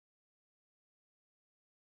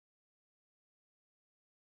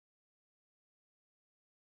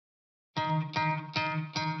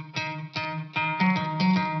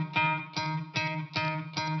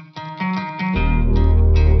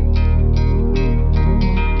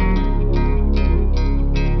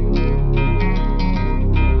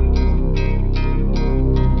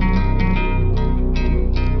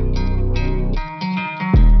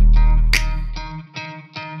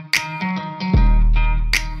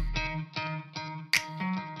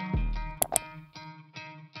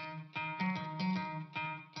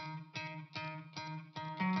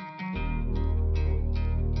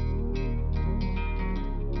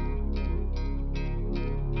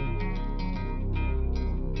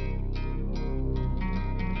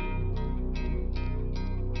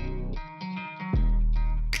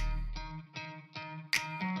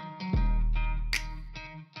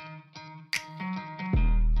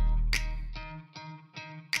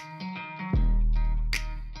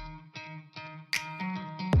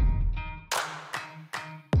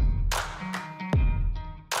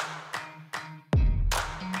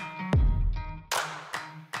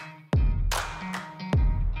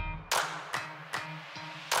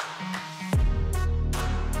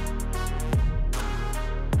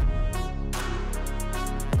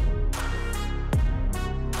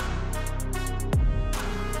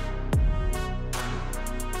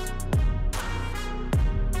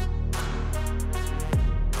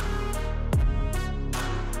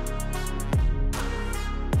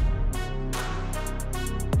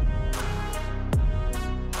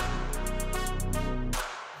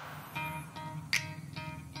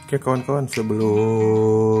Oke kawan-kawan,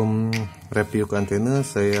 sebelum review ke antena,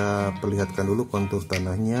 saya perlihatkan dulu kontur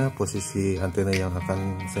tanahnya, posisi antena yang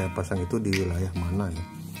akan saya pasang itu di wilayah mana ya.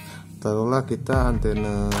 Taruhlah kita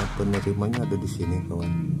antena penerimanya ada di sini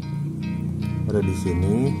kawan, ada di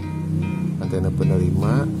sini antena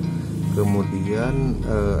penerima, kemudian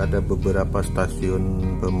ada beberapa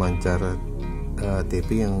stasiun pemancar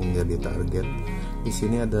TV yang jadi target. Di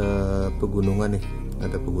sini ada pegunungan nih,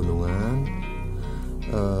 ada pegunungan.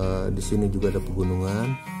 Di sini juga ada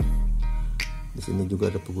pegunungan, di sini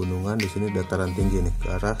juga ada pegunungan, di sini dataran tinggi nih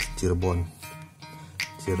ke arah Cirebon.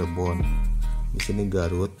 Di sini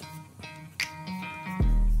Garut,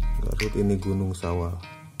 ini Gunung Sawal,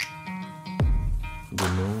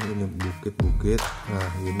 gunung, ini bukit-bukit.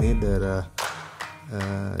 Nah ini daerah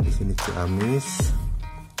di sini Ciamis,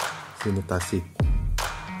 sini Tasik,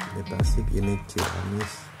 ini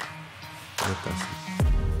Ciamis, ini Tasik.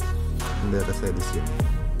 Daerah saya di sini.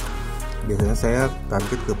 Biasanya saya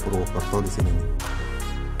target ke Purwokerto di sini nih.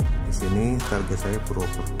 Di sini target saya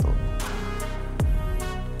Purwokerto.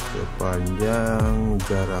 Sepanjang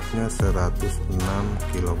jaraknya 106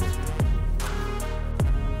 km.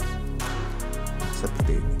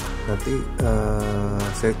 Seperti ini. Nanti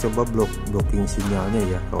saya coba blocking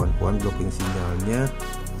sinyalnya ya, kawan-kawan. Blocking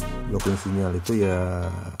sinyal itu ya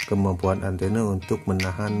kemampuan antena untuk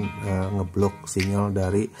menahan ngeblok sinyal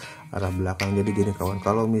dari arah belakang. Jadi gini kawan,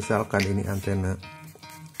 kalau misalkan ini antena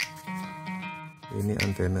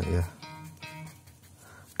ya,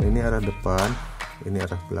 ini arah depan, ini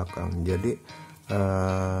arah belakang. Jadi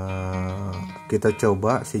kita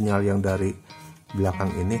coba sinyal yang dari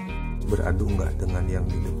belakang ini beradu enggak dengan yang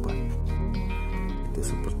di depan.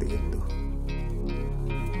 Itu seperti itu.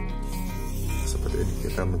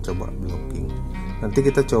 Kita mencoba blocking. Nanti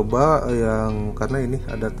kita coba yang, karena ini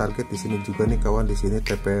ada target di sini juga nih kawan, di sini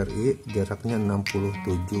TPRI jaraknya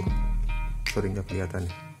 67. Sorry nggak kelihatan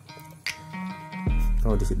nih.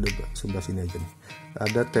 Oh di sini sebelah sini aja nih.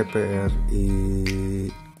 Ada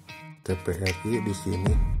TPRI di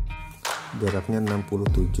sini jaraknya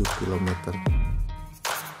 67 km.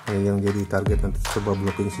 Nah, yang jadi target nanti coba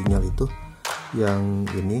blocking sinyal itu yang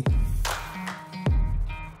ini.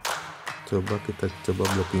 Kita coba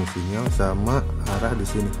blocking sinyal sama arah di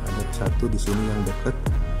sini. Ada satu di sini yang dekat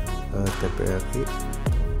TPRI,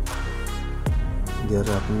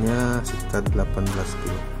 jaraknya sekitar 18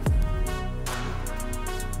 km.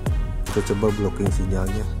 Kita coba blocking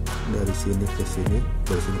sinyalnya dari sini ke sini,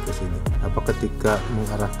 dari sini ke sini. Apa ketika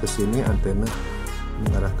mengarah ke sini, antena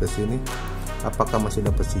mengarah ke sini, apakah masih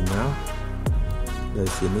dapat sinyal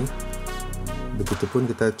dari sini? Begitupun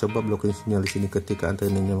kita coba blocking sinyal di sini ketika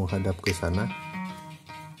antenanya menghadap ke sana.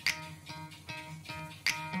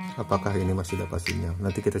 Apakah ini masih dapat sinyal?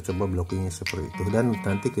 Nanti kita coba blockingnya seperti itu. Dan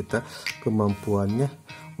nanti kita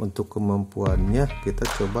untuk kemampuannya kita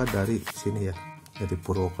coba dari sini ya, dari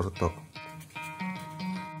Purwokerto.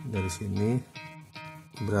 Dari sini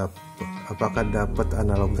berapa? Apakah dapat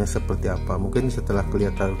analognya seperti apa? Mungkin setelah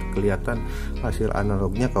kelihatan hasil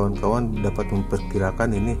analognya, kawan-kawan dapat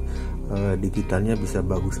memperkirakan ini digitalnya bisa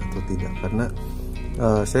bagus atau tidak, karena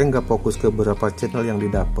saya nggak fokus ke berapa channel yang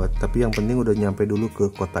didapat, tapi yang penting udah nyampe dulu ke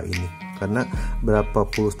kota ini. Karena berapa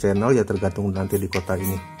puluh channel ya tergantung nanti di kota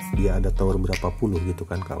ini dia ada tower berapa puluh gitu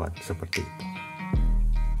kan kawan, seperti itu.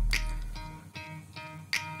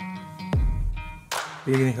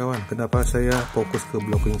 Ini kawan, kenapa saya fokus ke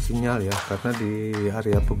blocking sinyal ya, karena di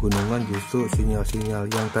area pegunungan justru sinyal-sinyal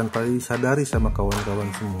yang tanpa disadari sama kawan-kawan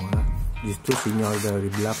semua, justru sinyal dari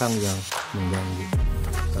belakang yang mengganggu.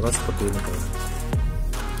 Karena seperti ini kawan,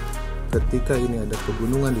 ketika ini ada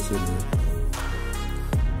pegunungan di sini,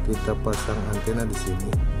 kita pasang antena di sini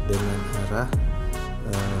dengan arah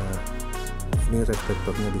ini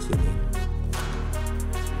reflektornya di sini,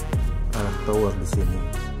 arah tower di sini,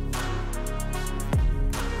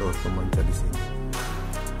 tower pemancar di sini.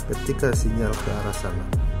 Ketika sinyal ke arah sana,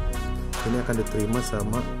 ini akan diterima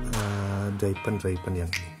sama driven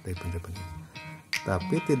yang ini,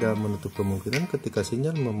 Tapi tidak menutup kemungkinan ketika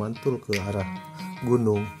sinyal memantul ke arah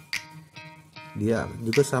gunung, dia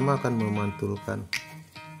juga sama akan memantulkan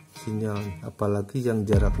sinyal, apalagi yang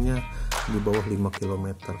jaraknya di bawah 5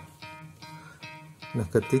 km. Nah,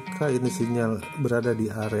 ketika ini sinyal berada di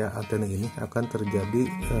area antena ini, akan terjadi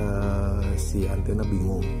si antena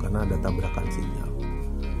bingung karena ada tabrakan sinyal.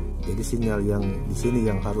 Jadi sinyal yang di sini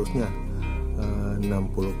yang harusnya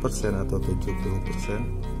 60% atau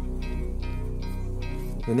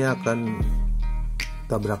 70%, ini akan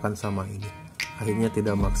tabrakan sama ini, akhirnya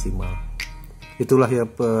tidak maksimal. Itulah ya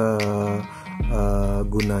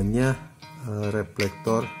gunanya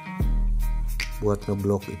reflektor buat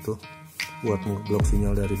ngeblok itu, buat ngeblok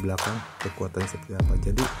sinyal dari belakang, kekuatan seperti apa.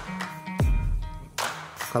 Jadi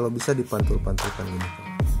kalau bisa dipantul-pantulkan ini,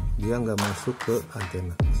 dia nggak masuk ke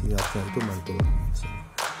antena, sinyalnya itu mantul sini.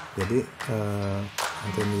 Jadi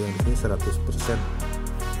antena yang di sini 100%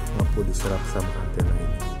 mampu diserap sama antena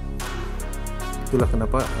ini. Itulah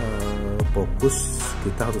kenapa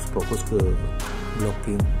kita harus fokus ke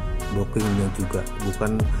blockingnya juga,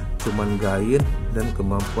 bukan cuman gain dan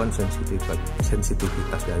kemampuan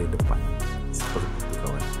sensitivitas dari depan, seperti itu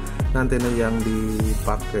kawan. Nah, antena yang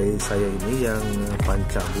dipakai saya ini yang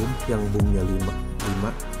panca boom, yang boomnya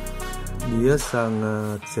 5, dia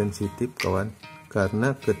sangat sensitif kawan,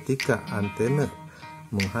 karena ketika antena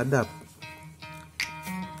menghadap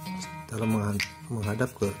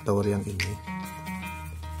ke tower yang ini,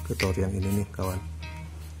 nih kawan,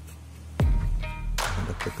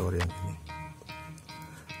 ke tower yang ini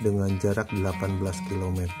dengan jarak 18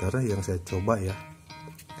 km yang saya coba ya,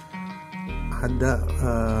 ada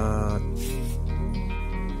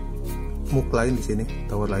muk lain di sini,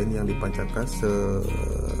 tower lain yang dipancarkan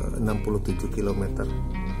 67 km.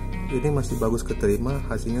 Ini masih bagus keterima,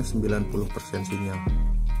 hasilnya 90% sinyal,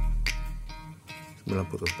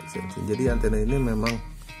 90%. Jadi antena ini memang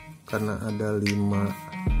karena ada 5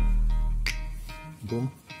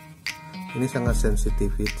 boom, ini sangat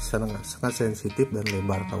sensitif dan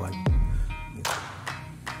lebar kawan.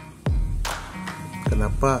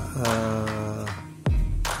 Kenapa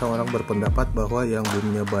orang berpendapat bahwa yang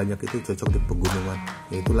boomnya banyak itu cocok di pegunungan?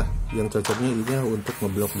 Yaitulah yang cocoknya ini untuk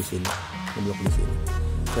ngeblok di sini,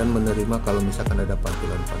 dan menerima kalau misalkan ada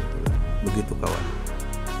pantulan-pantulan. Begitu kawan.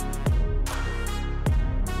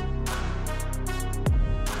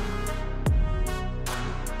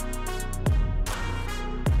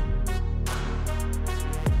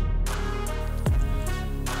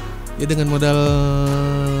 Ya, dengan modal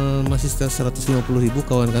masih sekitar 150.000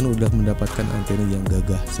 kawan kan udah mendapatkan antena yang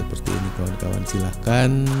gagah seperti ini kawan-kawan. Silahkan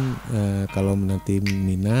kalau nanti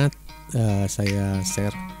minat, saya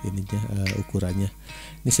share ininya ukurannya.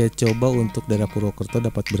 Ini saya coba untuk daerah Purwokerto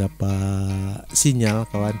dapat berapa sinyal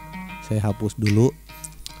kawan. Saya hapus dulu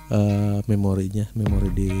memori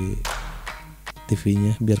di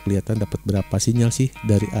TV-nya biar kelihatan dapat berapa sinyal sih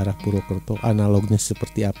dari arah Purwokerto, analognya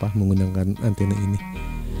seperti apa menggunakan antena ini.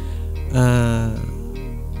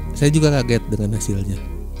 Saya juga kaget dengan hasilnya.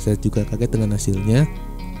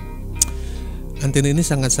 Antena ini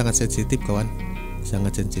sangat-sangat sensitif kawan,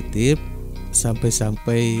 sangat sensitif, sampai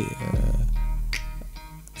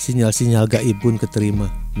sinyal-sinyal gaib pun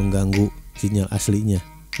keterima, mengganggu sinyal aslinya.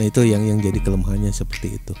 Nah, itu yang jadi kelemahannya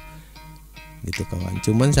seperti itu, gitu kawan.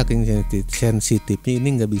 Cuman saking sensitifnya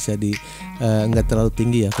ini nggak bisa nggak terlalu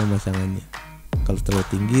tinggi ya pemasangannya. Kalau terlalu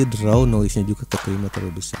tinggi, draw noise-nya juga keterima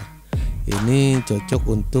terlalu besar. Ini cocok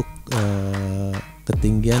untuk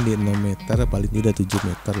ketinggian di 6 meter, paling tidak 7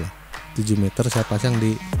 meter lah. 7 meter saya pasang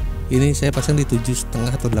di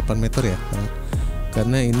 7,5 atau 8 meter ya,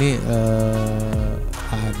 karena ini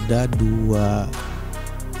ada dua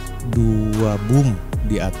boom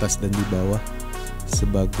di atas dan di bawah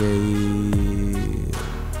sebagai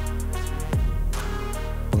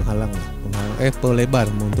penghalang pelebar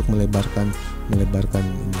untuk melebarkan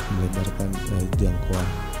jangkauan.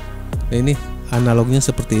 Nah, ini analognya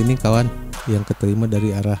seperti ini kawan, yang keterima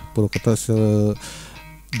dari arah Purwokerto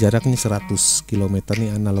jaraknya 100 km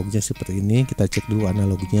nih, analognya seperti ini. Kita cek dulu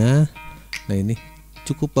analognya. Nah, ini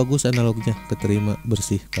cukup bagus analognya, keterima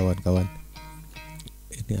bersih kawan-kawan.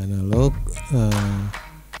 Ini analog,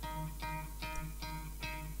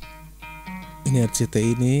 ini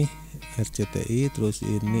RCTI, terus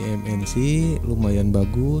ini MNC lumayan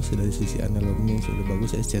bagus dari sisi analognya, sudah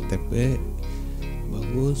bagus. SCTP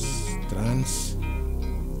bagus, trans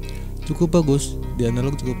cukup bagus, di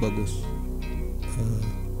analog cukup bagus.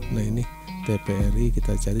 Nah, ini TPRI,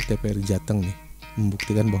 kita cari TPRI Jateng nih,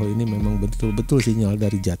 membuktikan bahwa ini memang betul-betul sinyal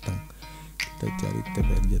dari Jateng. Kita cari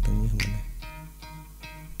TPRI Jatengnya mana.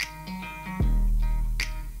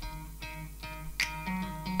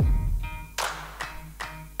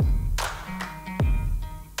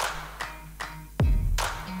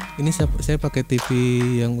 Ini saya pakai TV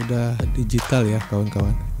yang udah digital ya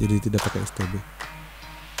kawan-kawan, jadi tidak pakai STB.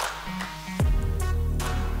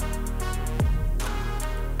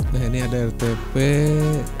 Nah, ini ada RTP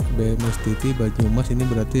BMS TV Banyumas, ini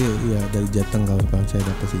berarti ya dari Jateng kawan-kawan, saya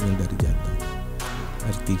dapat sinyal dari Jateng.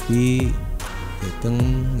 RTV Jateng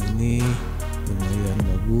ini lumayan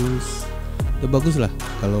bagus, ya bagus lah,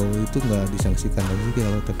 kalau itu nggak disangsikan lagi.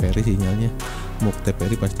 Kalau TVRI sinyalnya, MUK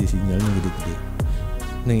TVRI pasti sinyalnya gede-gede.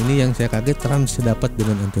 Nah, ini yang saya kaget trans dapat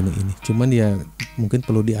dengan antena ini, cuman ya mungkin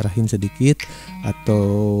perlu diarahin sedikit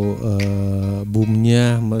atau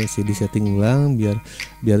boomnya masih disetting ulang biar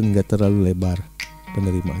nggak terlalu lebar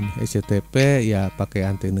penerimaannya. SCTP ya pakai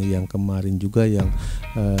antena yang kemarin juga, yang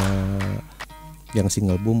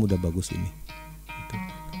single boom udah bagus ini.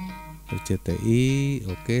 RCTI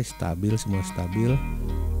oke, stabil, semua stabil.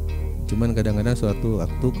 Cuman kadang-kadang suatu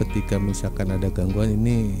waktu ketika misalkan ada gangguan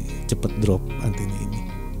ini cepet drop antena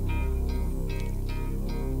ini.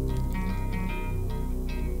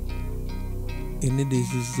 Ini di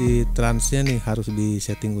sisi transnya nih harus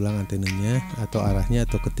disetting ulang antenanya atau arahnya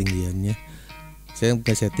atau ketinggiannya. Saya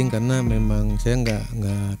nggak setting karena memang saya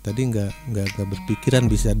nggak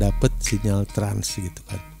berpikiran bisa dapet sinyal trans gitu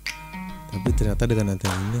kan. Tapi ternyata dengan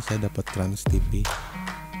antena ini saya dapat trans TV.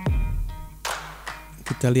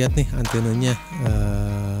 Kita lihat nih antenanya,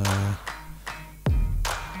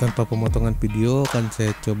 tanpa pemotongan video kan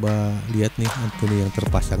saya coba lihat nih antena yang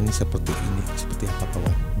terpasang ini seperti ini, seperti apa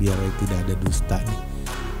kawan, biar tidak ada dusta nih.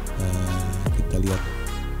 Kita lihat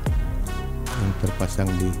yang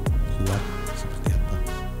terpasang di luar seperti apa.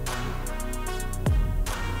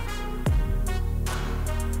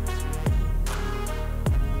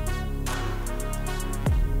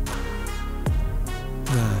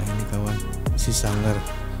 Nah, ini kawan, si Sangar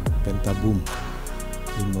Pentaboom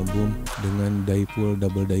 5 boom dengan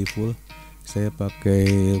double dipole. Saya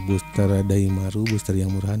pakai booster Daimaru, booster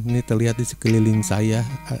yang murahan. Ini terlihat di sekeliling saya,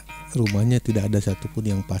 rumahnya tidak ada satupun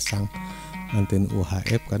yang pasang antena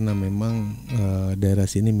UHF karena memang daerah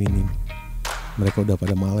sini minim. Mereka udah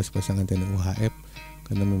pada malas pasang antena UHF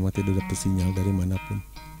karena memang tidak dapat sinyal dari manapun.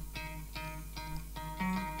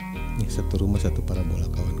 Ini satu rumah satu parabola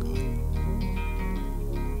kawan-kawan.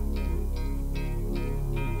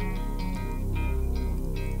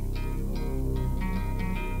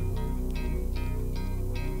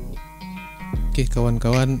 Oke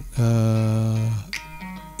kawan-kawan,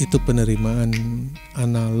 itu penerimaan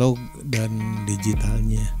analog dan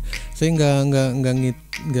digitalnya. Saya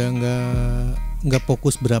nggak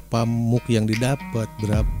fokus berapa MUK yang didapat,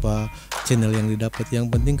 berapa channel yang didapat. Yang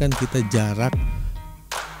penting kan kita jarak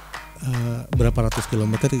berapa ratus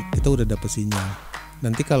kilometer kita udah dapat sinyal.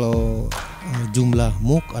 Nanti kalau jumlah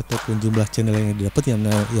MUK ataupun jumlah channel yang didapat ya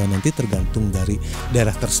nanti tergantung dari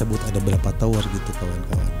daerah tersebut ada berapa tower gitu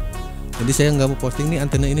kawan-kawan. Jadi saya nggak mau posting nih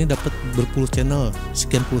antena ini dapat berpuluh channel,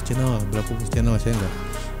 sekian puluh channel, berapa puluh channel, saya nggak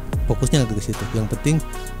fokusnya ke situ. Yang penting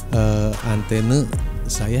antena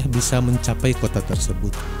saya bisa mencapai kota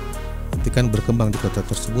tersebut. Nanti kan berkembang di kota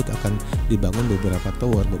tersebut akan dibangun beberapa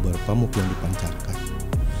tower, beberapa MUK yang dipancarkan.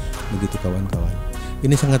 Begitu kawan-kawan.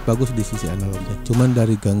 Ini sangat bagus di sisi analognya. Cuman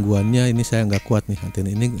dari gangguannya ini saya nggak kuat nih,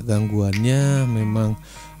 antena ini gangguannya memang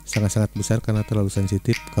sangat-sangat besar karena terlalu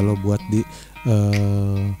sensitif. Kalau buat di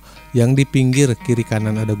yang di pinggir kiri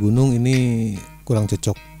kanan ada gunung ini kurang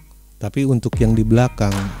cocok, tapi untuk yang di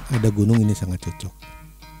belakang ada gunung ini sangat cocok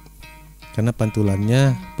karena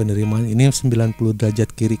pantulannya penerimaan ini 90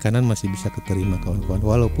 derajat kiri kanan masih bisa keterima kawan-kawan,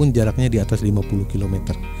 walaupun jaraknya di atas 50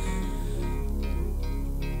 km.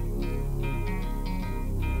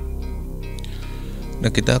 Nah,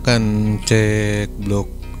 kita akan cek blok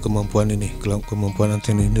kemampuan ini, kemampuan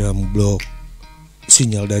antena ini dalam blok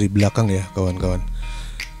sinyal dari belakang ya kawan-kawan.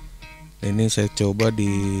 Nah, ini saya coba di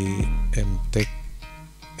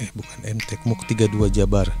MUK 32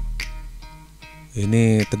 Jabar.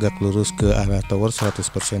 Ini tegak lurus ke arah tower 100%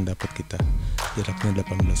 dapat kita. Jaraknya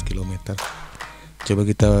 18 km. Coba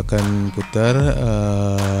kita akan putar,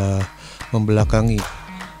 membelakangi.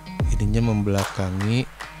 Ininya membelakangi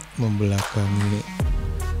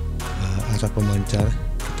arah pemancar.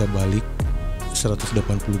 Kita balik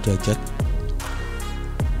 180 derajat.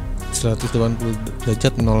 180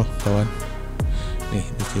 derajat 0 kawan. Nih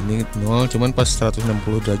di sini 0, cuman pas 160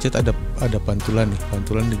 derajat ada pantulan nih.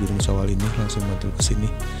 Pantulan di Gunung Sawal ini langsung mantul ke sini.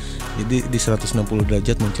 Jadi di 160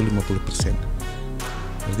 derajat muncul 50%.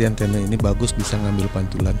 Berarti antena ini bagus, bisa ngambil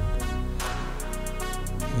pantulan.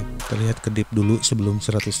 Kita lihat kedip dulu sebelum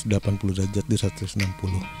 180 derajat di 160.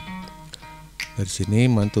 Dari sini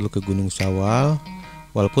mantul ke Gunung Sawal.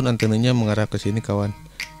 Walaupun antenanya mengarah ke sini kawan,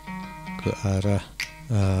 ke arah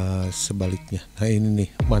sebaliknya. Nah ini nih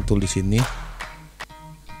mantul di sini,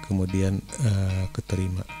 kemudian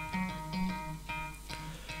keterima.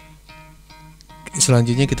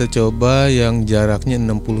 Selanjutnya kita coba yang jaraknya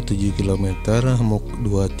 67 km MUK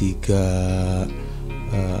 23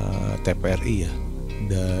 TPRI ya,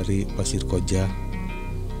 dari Pasir Koja.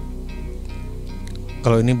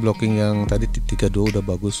 Kalau ini blocking yang tadi 32 udah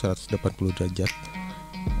bagus, 180 derajat,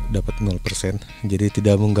 dapat 0%. Jadi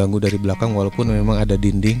tidak mengganggu dari belakang, walaupun memang ada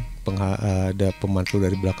dinding, ada pemantul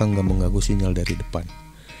dari belakang, nggak mengganggu sinyal dari depan.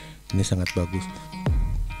 Ini sangat bagus.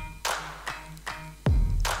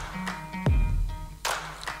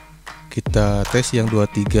 Kita tes yang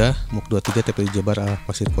 23 MUK 23 TPI Jabar arah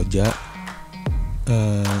Pasir Koja.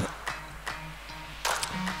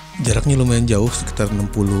 Jaraknya lumayan jauh, sekitar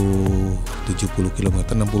 60-70 km,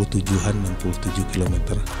 67 km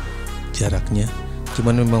jaraknya.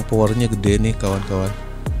 Cuman memang powernya gede nih kawan-kawan.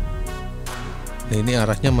 Nah ini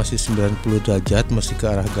arahnya masih 90 derajat, masih ke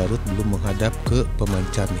arah Garut, belum menghadap ke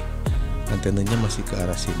pemancar nih. Antenanya masih ke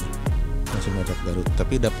arah sini, masih menghadap Garut,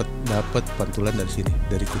 tapi dapat pantulan dari sini,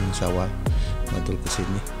 dari Gunung Sawal mantul ke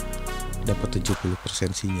sini, dapat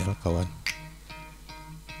 70% sinyal kawan.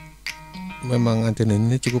 Memang antena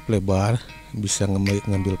ini cukup lebar, bisa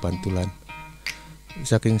ngambil pantulan.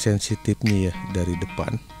 Saking sensitifnya ya, dari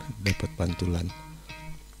depan dapat pantulan.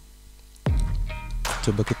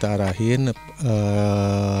 Coba kita arahin 0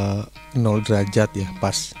 derajat ya,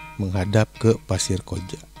 pas menghadap ke Pasir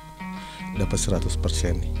Koja. Dapat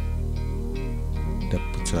 100% nih.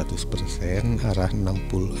 Dapat 100%, arah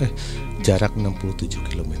jarak 67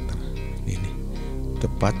 km. Ini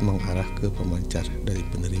tepat mengarah ke pemancar, dari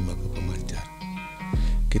penerima ke pemancar.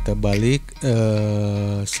 Kita balik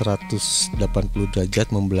 180 derajat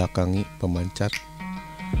membelakangi pemancar.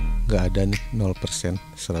 Nggak ada nih, 0%,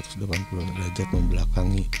 180 derajat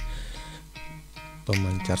membelakangi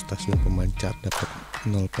pemancar, stasiun pemancar, dapat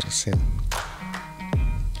 0%.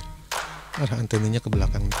 Arah antenanya ke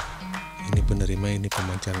belakang nih. Ini penerima, ini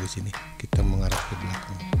pemancar di sini. Kita mengarah ke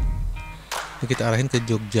belakang. Ini kita arahin ke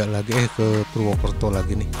Jogja lagi, ke Purwokerto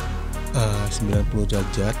lagi nih. 90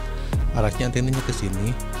 derajat. Arahnya antenanya ke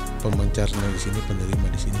sini, pemancarnya di sini, penerima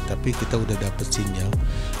di sini. Tapi kita udah dapat sinyal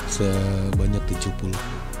sebanyak 70%.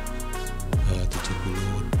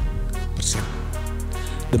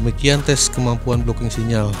 Demikian tes kemampuan blocking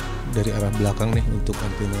sinyal dari arah belakang nih untuk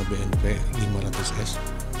antena BNP 500S.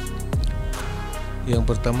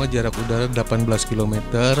 Yang pertama jarak udara 18 km,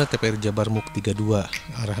 TPR Jabar MUK 32,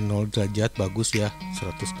 arah 0 derajat bagus ya,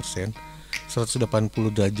 100%.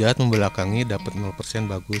 180 derajat membelakangi, dapat 0%,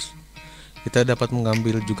 bagus. Kita dapat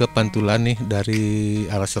mengambil juga pantulan nih dari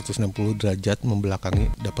arah 160 derajat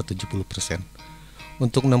membelakangi, dapat 70%.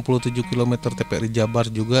 Untuk 67 km TPR Jabar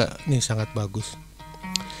juga nih sangat bagus.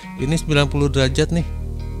 Ini 90 derajat nih,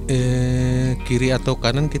 kiri atau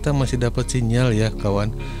kanan kita masih dapat sinyal ya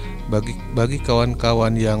kawan. Bagi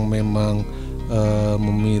kawan-kawan yang memang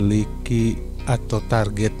memiliki atau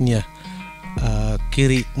targetnya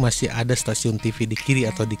kiri, masih ada stasiun TV di kiri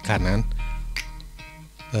atau di kanan,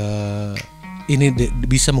 ini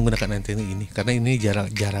bisa menggunakan antena ini karena ini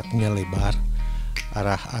jaraknya lebar,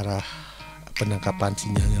 arah penangkapan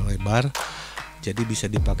sinyalnya lebar, jadi bisa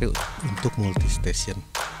dipakai untuk multi station.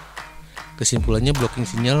 Kesimpulannya, blocking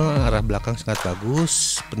sinyal arah belakang sangat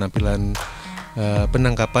bagus, penampilan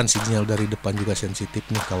penangkapan sinyal dari depan juga sensitif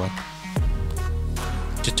nih kawan,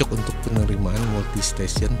 cocok untuk penerimaan multi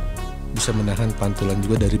station, bisa menahan pantulan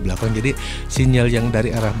juga dari belakang. Jadi sinyal yang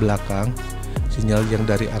dari arah belakang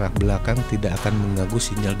tidak akan mengganggu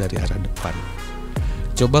sinyal dari arah depan.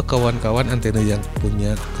 Coba kawan-kawan antena yang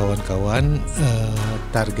punya kawan-kawan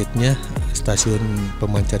targetnya stasiun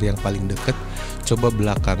pemancar yang paling dekat, coba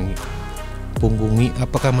belakangi punggungi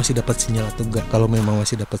apakah masih dapat sinyal atau enggak. Kalau memang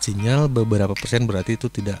masih dapat sinyal beberapa persen berarti itu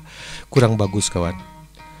tidak kurang bagus kawan.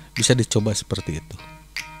 Bisa dicoba seperti itu.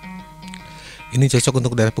 Ini cocok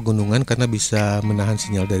untuk daerah pegunungan karena bisa menahan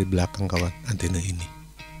sinyal dari belakang kawan antena ini.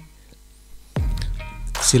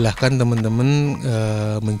 Silahkan teman-teman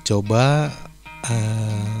mencoba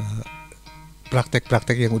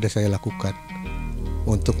praktek-praktek yang udah saya lakukan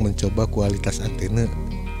untuk mencoba kualitas antena,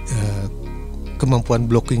 kemampuan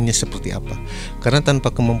blockingnya seperti apa. Karena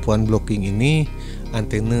tanpa kemampuan blocking ini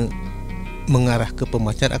antena mengarah ke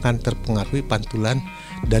pemancar akan terpengaruhi pantulan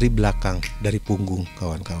dari belakang, dari punggung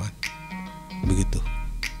kawan-kawan. Begitu.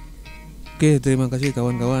 Oke, terima kasih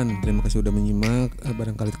kawan-kawan. Terima kasih udah menyimak.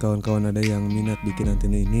 Barangkali kawan-kawan ada yang minat bikin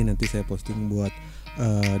antena ini, nanti saya posting buat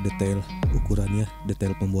detail ukurannya,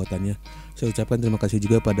 detail pembuatannya. Saya ucapkan terima kasih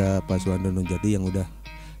juga pada Pak Suwandono Jadi yang udah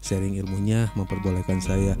sharing ilmunya, memperbolehkan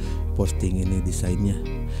saya posting ini desainnya.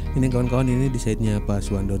 Ini kawan-kawan, ini desainnya Pak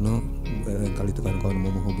Suwandono. Barangkali kawan-kawan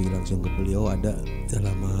mau menghubungi langsung ke beliau, ada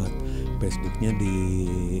alamat Facebooknya di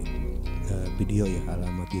video ya,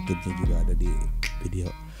 alamat YouTube-nya juga ada di video.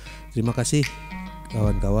 Terima kasih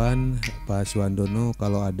kawan-kawan. Pak Suwandono,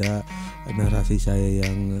 kalau ada narasi saya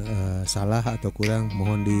yang salah atau kurang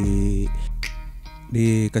mohon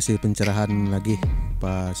dikasih pencerahan lagi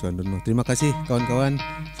Pak Suwandono. Terima kasih kawan-kawan,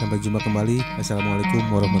 sampai jumpa kembali. Assalamualaikum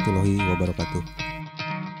warahmatullahi wabarakatuh.